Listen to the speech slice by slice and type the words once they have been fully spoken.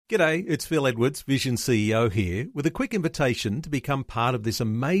G'day, it's Phil Edwards, Vision CEO here, with a quick invitation to become part of this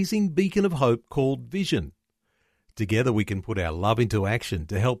amazing beacon of hope called Vision. Together we can put our love into action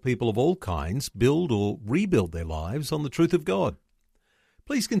to help people of all kinds build or rebuild their lives on the truth of God.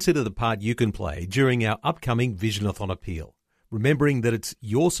 Please consider the part you can play during our upcoming Visionathon appeal, remembering that it's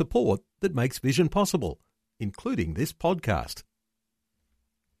your support that makes Vision possible, including this podcast.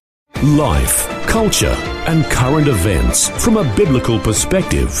 Life, culture, and current events from a biblical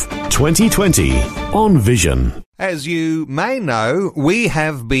perspective. 2020 on Vision. As you may know, we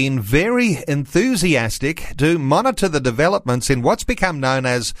have been very enthusiastic to monitor the developments in what's become known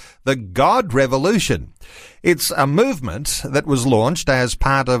as the God Revolution. It's a movement that was launched as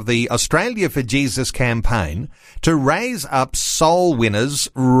part of the Australia for Jesus campaign to raise up soul winners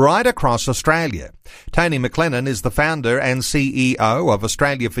right across Australia. Tony McLennan is the founder and CEO of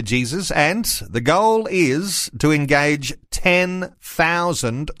Australia for Jesus, and the goal is to engage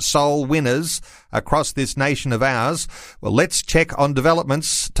 10,000 soul winners across this nation of ours. Well, let's check on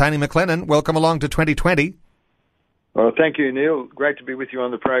developments. Tony McLennan, welcome along to 2020. Well, thank you, Neil. Great to be with you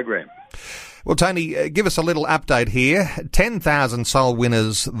on the program. Well, Tony, give us a little update here. 10,000 soul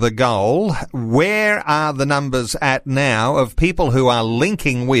winners, the goal. Where are the numbers at now of people who are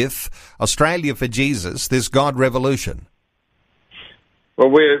linking with Australia for Jesus, this God Revolution? Well,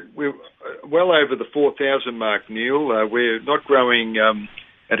 we're well over the 4,000 mark, Neil. We're not growing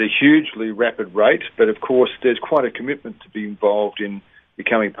at a hugely rapid rate, but of course there's quite a commitment to be involved in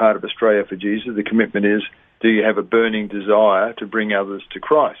becoming part of Australia for Jesus. The commitment is, do you have a burning desire to bring others to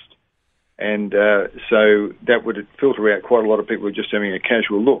Christ? And so that would filter out quite a lot of people who are just having a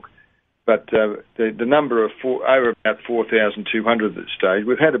casual look. But the number of over about 4,200 at this stage.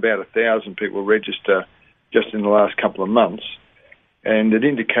 We've had about 1,000 people register just in the last couple of months. And it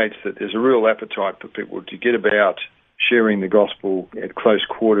indicates that there's a real appetite for people to get about sharing the gospel at close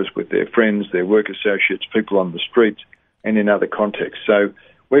quarters with their friends, their work associates, people on the streets, and in other contexts. So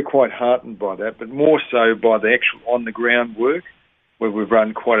we're quite heartened by that, but more so by the actual on-the-ground work, where we've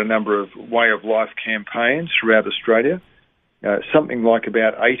run quite a number of way of life campaigns throughout Australia. Something like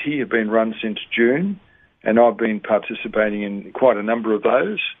about 80 have been run since June, and I've been participating in quite a number of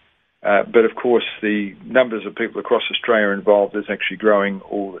those. But of course, the numbers of people across Australia involved is actually growing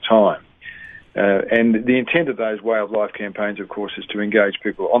all the time. And the intent of those way of life campaigns, of course, is to engage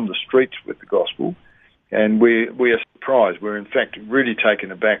people on the streets with the gospel. And we are surprised. We're in fact really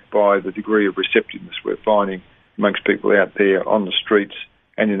taken aback by the degree of receptiveness we're finding amongst people out there on the streets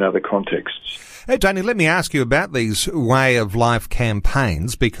and in other contexts. Hey, Tony, let me ask you about these way of life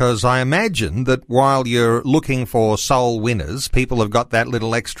campaigns, because I imagine that while you're looking for soul winners, people have got that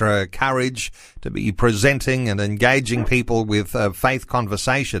little extra courage to be presenting and engaging people with faith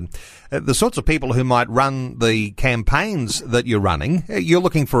conversation. The sorts of people who might run the campaigns that you're running, you're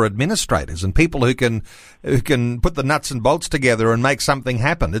looking for administrators and people who can put the nuts and bolts together and make something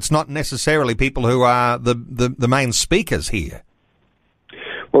happen. It's not necessarily people who are the main speakers here.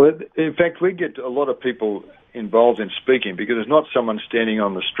 Well, in fact, we get a lot of people involved in speaking because it's not someone standing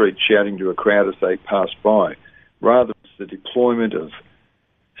on the street shouting to a crowd as they pass by. Rather, it's the deployment of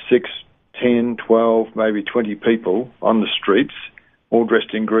 6, 10, 12, maybe 20 people on the streets, all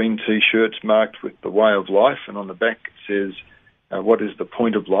dressed in green T-shirts marked with the way of life, and on the back it says, what is the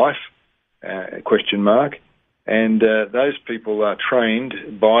point of life? ? And those people are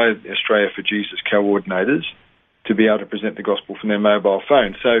trained by the Australia for Jesus coordinators to be able to present the gospel from their mobile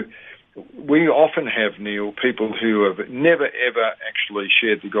phone. So we often have, Neil, people who have never, ever actually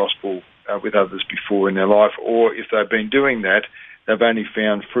shared the gospel with others before in their life, or if they've been doing that, they've only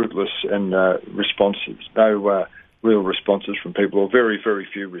found fruitless and responses, no real responses from people, or very, very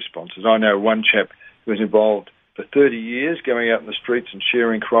few responses. I know one chap who was involved for 30 years going out in the streets and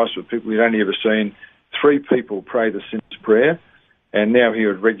sharing Christ with people he'd only ever seen 3 people pray the sinner's prayer. And now he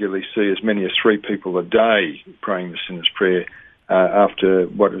would regularly see as many as 3 people a day praying the sinner's prayer after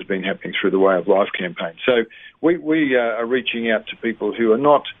what has been happening through the Way of Life campaign. So we are reaching out to people who are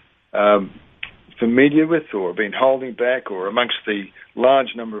not familiar with or have been holding back, or amongst the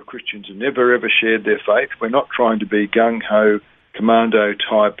large number of Christians who never ever shared their faith. We're not trying to be gung-ho,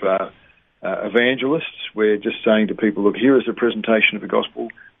 commando-type evangelists. We're just saying to people, look, here is a presentation of the gospel.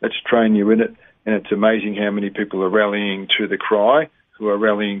 Let's train you in it. And it's amazing how many people are rallying to the cry, who are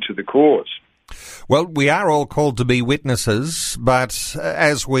rallying to the cause. Well, we are all called to be witnesses, but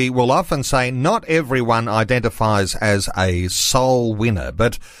as we will often say, not everyone identifies as a soul winner,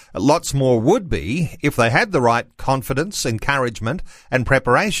 but lots more would be if they had the right confidence, encouragement and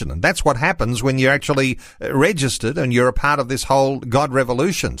preparation. And that's what happens when you're actually registered and you're a part of this whole God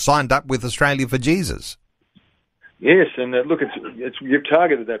Revolution, signed up with Australia for Jesus. Yes, and look, you've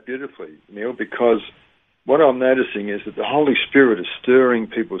targeted that beautifully, Neil, because what I'm noticing is that the Holy Spirit is stirring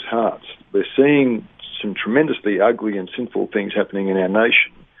people's hearts. We're seeing some tremendously ugly and sinful things happening in our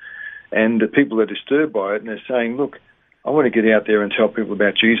nation, and the people are disturbed by it, and they're saying, look, I want to get out there and tell people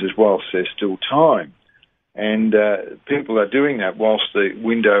about Jesus whilst there's still time. And people are doing that whilst the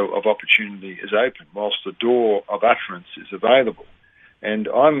window of opportunity is open, whilst the door of utterance is available. And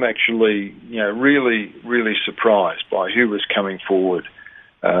I'm actually, really, really surprised by who is coming forward.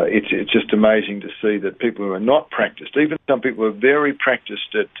 It's just amazing to see that people who are not practiced, even some people who are very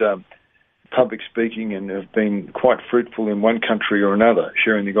practiced at public speaking and have been quite fruitful in one country or another,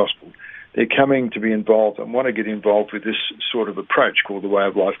 sharing the gospel, they're coming to be involved and want to get involved with this sort of approach called the Way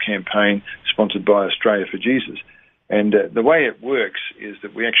of Life campaign, sponsored by Australia for Jesus. And the way it works is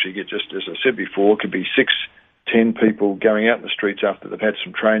that we actually get, just as I said before, it could be 6-10 people going out in the streets after they've had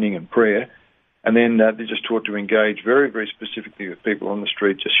some training and prayer, and then they're just taught to engage very, very specifically with people on the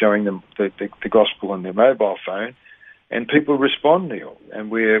street, just showing them the gospel on their mobile phone, and people respond, Neil,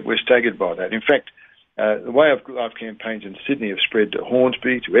 and we're staggered by that. In fact, the Way of Life campaigns in Sydney have spread to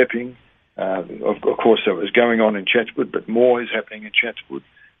Hornsby, to Epping. Of course, it was going on in Chatswood, but more is happening in Chatswood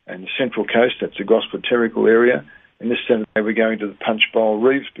and the Central Coast. That's the Gospel-Terrigal area. And this Saturday we're going to the Punchbowl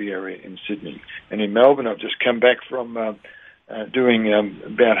Revesby area in Sydney. And in Melbourne, I've just come back from doing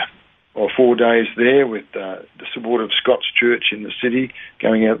about 4 days there with the support of Scots Church in the city,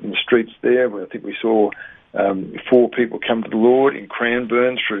 going out in the streets there, where I think we saw 4 people come to the Lord in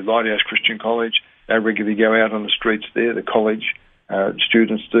Cranbourne through Lighthouse Christian College. They regularly go out on the streets there, the college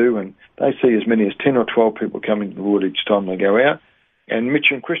students do, and they see as many as 10 or 12 people coming to the Lord each time they go out. And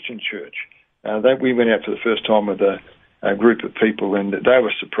Mitcham Christian Church, we went out for the first time with a group of people, and they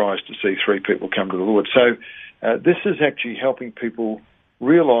were surprised to see 3 people come to the Lord. So this is actually helping people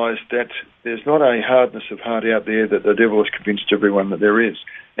realise that there's not a hardness of heart out there that the devil has convinced everyone that there is.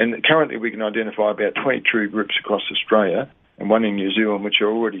 And currently we can identify about 22 groups across Australia and one in New Zealand which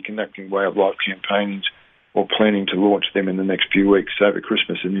are already conducting Way of Life campaigns or planning to launch them in the next few weeks over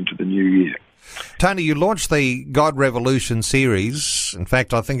Christmas and into the new year. Tony, you launched the God Revolution series. In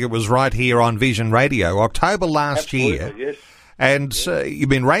fact, I think it was right here on Vision Radio, October last year. Yes. And you've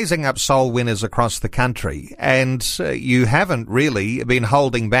been raising up soul winners across the country, and you haven't really been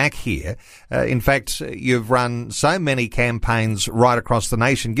holding back here. In fact, you've run so many campaigns right across the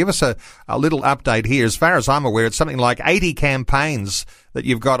nation. Give us a little update here. As far as I'm aware, it's something like 80 campaigns that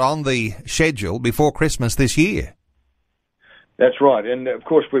you've got on the schedule before Christmas this year. That's right. And, of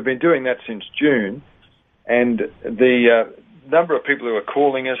course, we've been doing that since June. And the number of people who are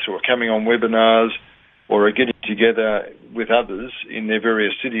calling us or coming on webinars or are getting together with others in their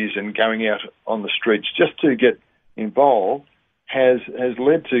various cities and going out on the streets just to get involved has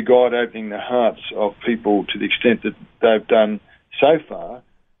led to God opening the hearts of people to the extent that they've done so far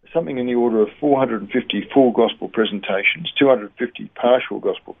something in the order of 450 full gospel presentations, 250 partial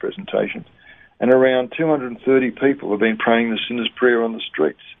gospel presentations, and around 230 people have been praying the sinner's prayer on the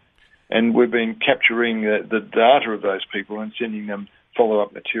streets. And we've been capturing the data of those people and sending them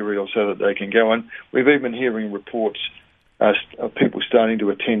follow-up material so that they can go on. We've even hearing reports of people starting to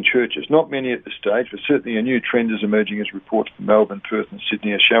attend churches. Not many at this stage, but certainly a new trend is emerging as reports from Melbourne, Perth and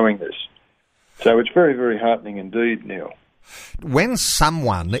Sydney are showing this. So it's very, very heartening indeed, Neil. When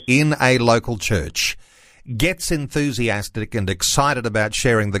someone in a local church gets enthusiastic and excited about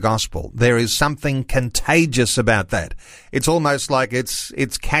sharing the gospel, there is something contagious about that. It's almost like it's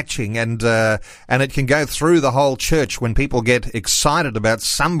catching, and it can go through the whole church when people get excited about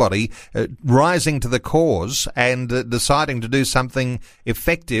somebody rising to the cause and deciding to do something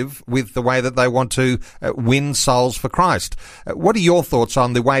effective with the way that they want to win souls for Christ. What are your thoughts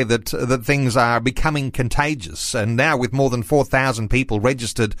on the way that things are becoming contagious, and now with more than 4,000 people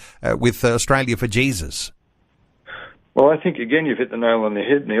registered with Australia for Jesus? Well, I think, again, you've hit the nail on the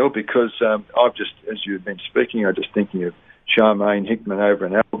head, Neil, because I've just, as you've been speaking, I'm just thinking of Charmaine Hickman over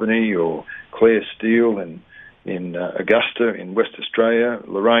in Albany, or Claire Steele in Augusta in West Australia,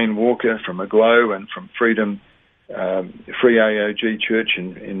 Lorraine Walker from Aglow and from Free AOG Church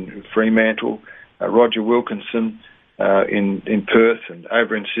in Fremantle, Roger Wilkinson in Perth, and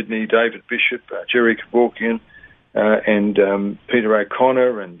over in Sydney, David Bishop, Jerry Kevorkian, and Peter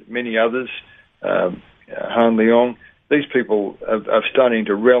O'Connor and many others, Han Leong. These people are starting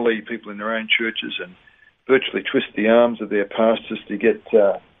to rally people in their own churches and virtually twist the arms of their pastors to get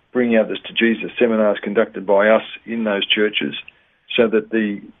bringing others to Jesus seminars conducted by us in those churches, so that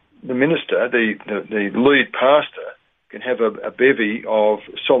the minister, the lead pastor, can have a bevy of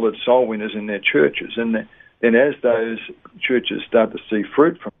solid soul winners in their churches. And then as those churches start to see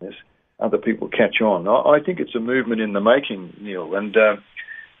fruit from this, other people catch on. I think it's a movement in the making, Neil. And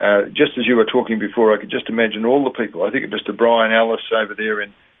just as you were talking before, I could just imagine all the people. I think of Mr. Brian Ellis over there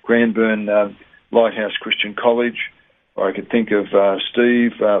in Cranbourne Lighthouse Christian College. Or I could think of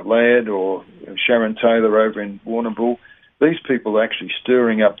Steve Ladd or Sharon Taylor over in Warrnambool. These people are actually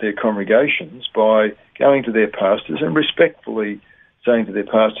stirring up their congregations by going to their pastors and respectfully saying to their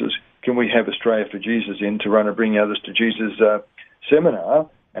pastors, can we have Australia for Jesus in to run a Bring Others to Jesus seminar?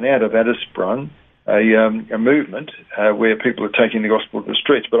 And out of that has sprung a movement where people are taking the gospel to the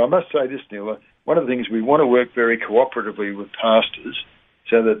streets. But I must say this, Neil, one of the things we want to work very cooperatively with pastors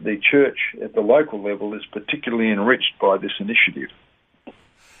so that the church at the local level is particularly enriched by this initiative.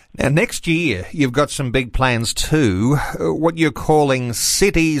 Now, next year, you've got some big plans too, what you're calling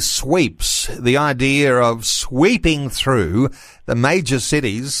city sweeps, the idea of sweeping through the major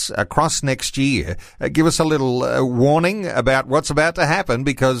cities across next year. Give us a little warning about what's about to happen,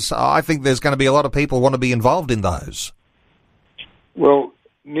 because I think there's going to be a lot of people want to be involved in those. Well,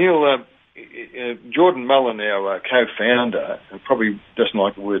 Neil, Jordan Mullen, our co-founder, probably doesn't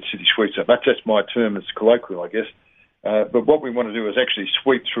like the word city sweep so much. That's my term. It's colloquial, I guess. But what we want to do is actually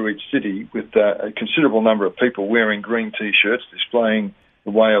sweep through each city with a considerable number of people wearing green T-shirts, displaying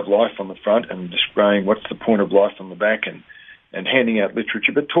the way of life on the front and displaying what's the point of life on the back, and handing out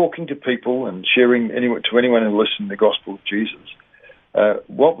literature, but talking to people and sharing to anyone who listens the gospel of Jesus.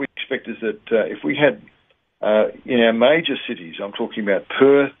 What we expect is that if we had in our major cities, I'm talking about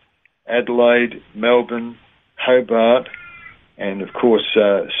Perth, Adelaide, Melbourne, Hobart, and of course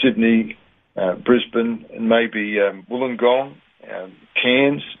Sydney, Brisbane, and maybe Wollongong,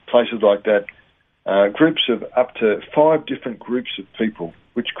 Cairns, places like that, groups of up to 5 different groups of people,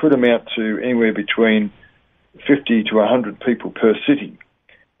 which could amount to anywhere between 50 to 100 people per city.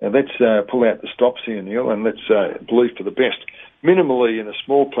 Now let's pull out the stops here, Neil, and let's believe for the best. Minimally, in a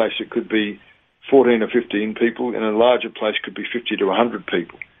small place, it could be 14 or 15 people. In a larger place, it could be 50 to 100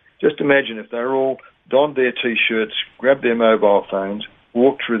 people. Just imagine if they're all donned their T-shirts, grabbed their mobile phones,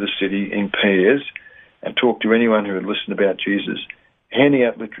 walked through the city in pairs and talked to anyone who had listened about Jesus, handing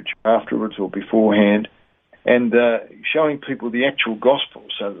out literature afterwards or beforehand, and showing people the actual gospel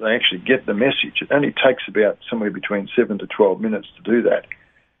so that they actually get the message. It only takes about somewhere between 7 to 12 minutes to do that.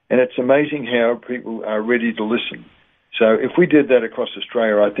 And it's amazing how people are ready to listen. So if we did that across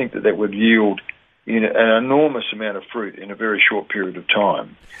Australia, I think that would yield an enormous amount of fruit in a very short period of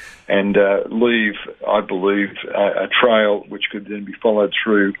time, and leave, I believe, a trail which could then be followed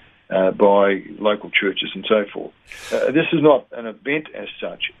through by local churches and so forth. This is not an event as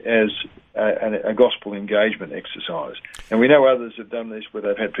such as a gospel engagement exercise. And we know others have done this where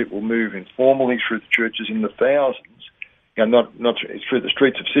they've had people move informally through the churches in the thousands, not through the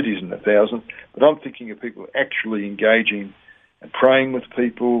streets of cities in the thousands, but I'm thinking of people actually engaging and praying with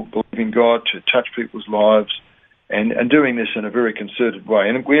people, believing God to touch people's lives, and doing this in a very concerted way.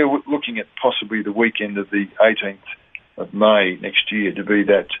 And we're looking at possibly the weekend of the 18th of May next year to be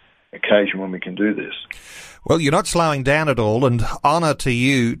that occasion when we can do this. Well, you're not slowing down at all, and honour to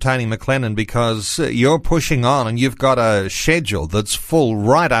you, Tony McLennan, because you're pushing on and you've got a schedule that's full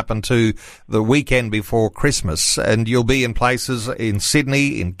right up into the weekend before Christmas, and you'll be in places in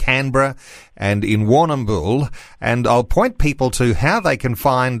Sydney, in Canberra, and in Warrnambool, and I'll point people to how they can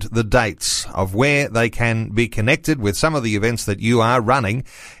find the dates of where they can be connected with some of the events that you are running.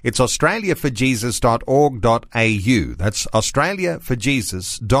 It's australiaforjesus.org.au. That's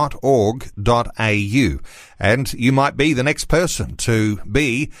australiaforjesus.org.au. And you might be the next person to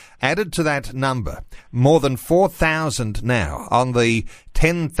be added to that number. More than 4,000 now on the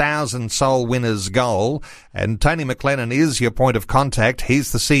 10,000 soul winners goal. And Tony McLennan is your point of contact.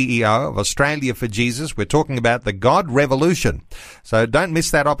 He's the CEO of Australia for Jesus. We're talking about the God Revolution. So don't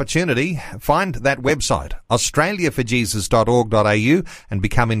miss that opportunity. Find that website, australiaforjesus.org.au, and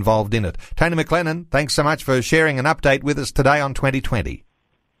become involved in it. Tony McLennan, thanks so much for sharing an update with us today on 2020.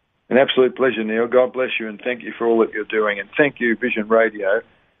 An absolute pleasure, Neil. God bless you, and thank you for all that you're doing. And thank you, Vision Radio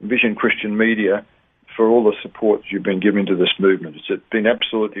and Vision Christian Media, for all the support you've been giving to this movement. It's been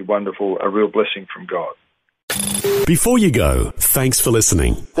absolutely wonderful, a real blessing from God. Before you go, thanks for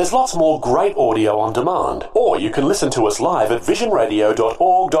listening. There's lots more great audio on demand, or you can listen to us live at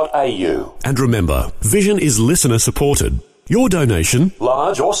visionradio.org.au. And remember, Vision is listener supported. Your donation,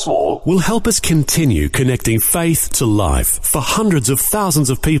 large or small, will help us continue connecting faith to life for hundreds of thousands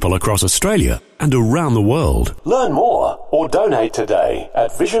of people across Australia and around the world. Learn more or donate today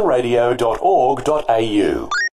at visionradio.org.au.